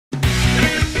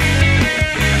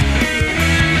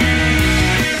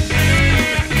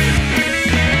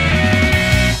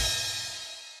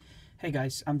Hey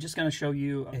guys, I'm just gonna show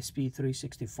you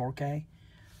SP360 4K.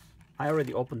 I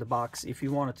already opened the box. If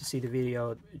you wanted to see the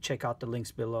video, check out the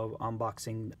links below.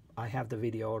 Unboxing, I have the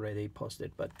video already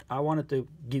posted, but I wanted to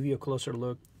give you a closer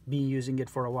look. Been using it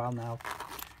for a while now.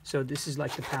 So this is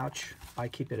like the pouch I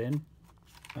keep it in.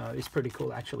 It's pretty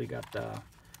cool. Actually got the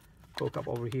hook up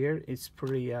over here. It's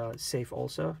pretty safe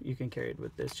also. You can carry it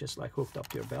with this just like hooked up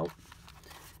to your belt.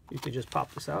 You can just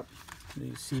pop this up.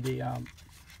 You see the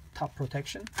top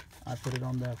protection. I put it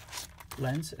on the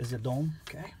lens as a dome.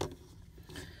 Okay,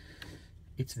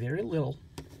 it's very little.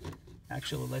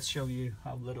 Actually, let's show you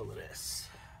how little it is.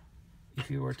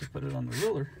 If you were to put it on the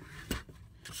ruler,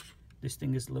 this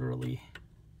thing is literally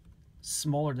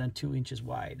smaller than 2 inches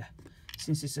wide,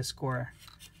 since it's a square.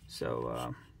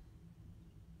 So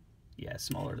yeah,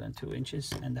 smaller than 2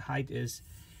 inches, and the height is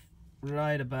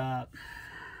right about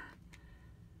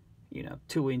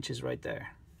 2 inches right there.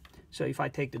 So if I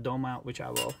take the dome out, which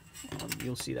I will,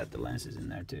 you'll see that the lens is in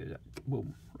there too.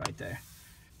 Boom, right there.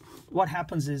 What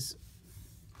happens is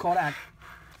Kodak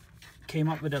came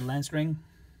up with a lens ring.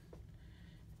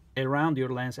 Around your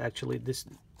lens, actually, this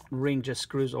ring just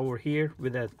screws over here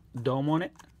with a dome on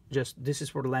it. This is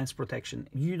for lens protection.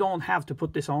 You don't have to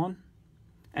put this on,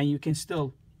 and you can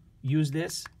still use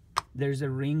this. There's a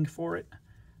ring for it.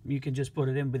 You can just put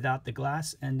it in without the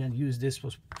glass and then use this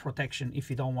for protection if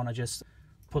you don't want to just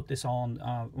put this on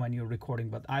when you're recording,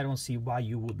 but I don't see why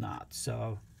you would not.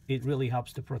 So it really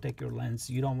helps to protect your lens.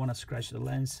 You don't want to scratch the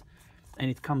lens, and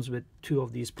it comes with 2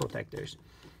 of these protectors.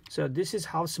 So this is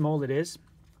how small it is.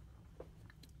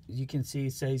 You can see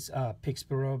it says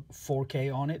Pixpro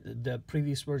 4K on it. The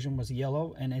previous version was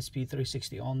yellow and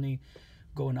SP360 only,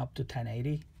 going up to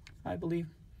 1080, I believe.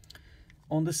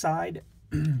 On the side,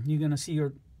 you're gonna see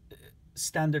your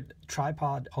standard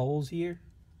tripod holes here.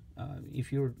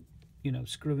 If you're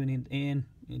screwing it in,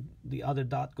 the other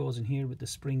dot goes in here with the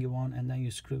springy one, and then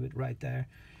you screw it right there.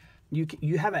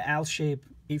 You have an L shape.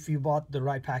 If you bought the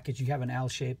right package, you have an L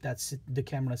shape that's the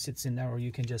camera sits in there, or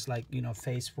you can just like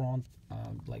face front,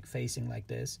 like facing like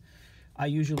this. I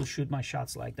usually shoot my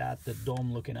shots like that, the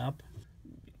dome looking up.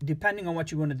 Depending on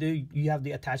what you want to do, you have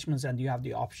the attachments and you have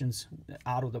the options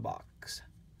out of the box.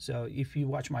 So if you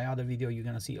watch my other video, you're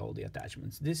gonna see all the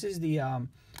attachments. This is the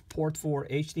port for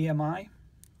HDMI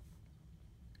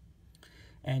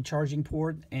and charging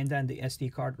port, and then the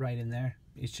SD card right in there.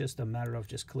 It's just a matter of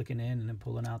just clicking in and then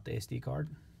pulling out the SD card.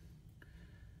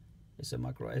 It's a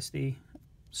micro SD.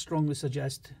 Strongly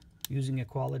suggest using a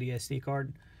quality SD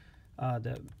card.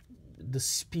 The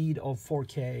speed of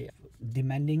 4K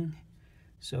demanding,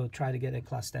 so try to get a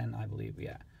class 10, I believe,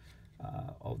 yeah,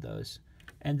 of those.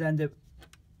 And then the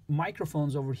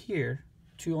microphones over here,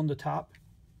 2 on the top,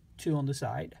 2 on the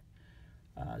side.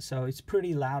 So it's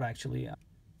pretty loud actually.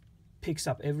 Picks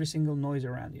up every single noise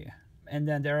around you. And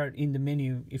then there are in the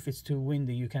menu, if it's too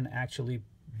windy, you can actually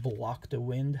block the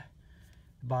wind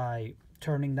by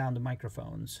turning down the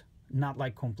microphones. Not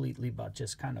like completely, but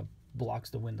just kind of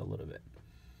blocks the wind a little bit.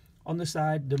 On the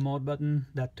side, the mode button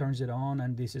that turns it on,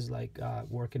 and this is like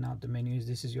working out the menus.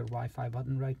 This is your Wi-Fi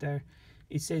button right there.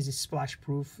 It says it's splash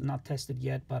proof, not tested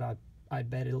yet, but I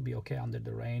bet it'll be okay under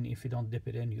the rain. If you don't dip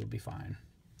it in, you'll be fine.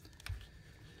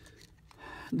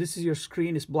 This is your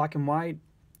screen. It's black and white.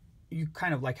 You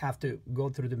kind of like have to go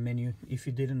through the menu. If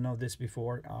you didn't know this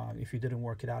before, if you didn't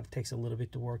work it out, it takes a little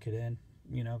bit to work it in.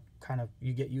 Kind of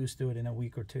you get used to it in a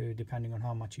week or 2, depending on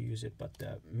how much you use it. But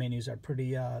the menus are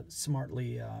pretty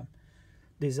smartly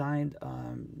designed.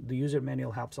 The user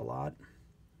manual helps a lot.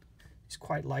 It's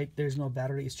quite light. There's no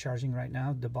battery. It's charging right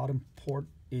now. The bottom port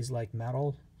is like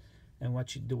metal, and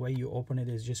the way you open it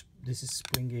is just, this is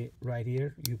springy right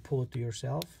here. You pull it to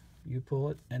yourself. You pull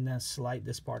it and then slide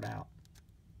this part out.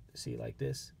 See, like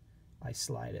this, I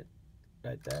slide it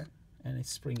right there, and it's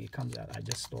springy, comes out. I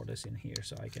just store this in here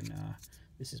so I can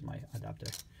this is my adapter.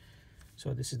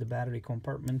 So this is the battery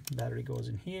compartment. Battery goes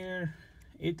in here.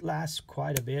 It lasts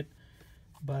quite a bit,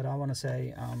 but I want to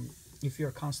say if you're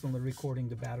constantly recording,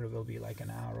 the battery will be like an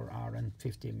hour and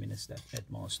 15 minutes at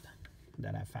most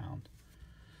that I found.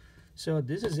 So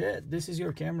this is it. This is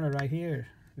your camera right here.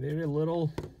 Very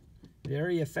little,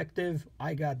 very effective.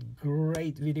 I got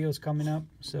great videos coming up,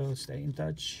 so stay in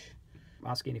touch.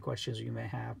 Ask any questions you may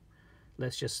have.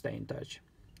 Let's just stay in touch.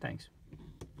 Thanks.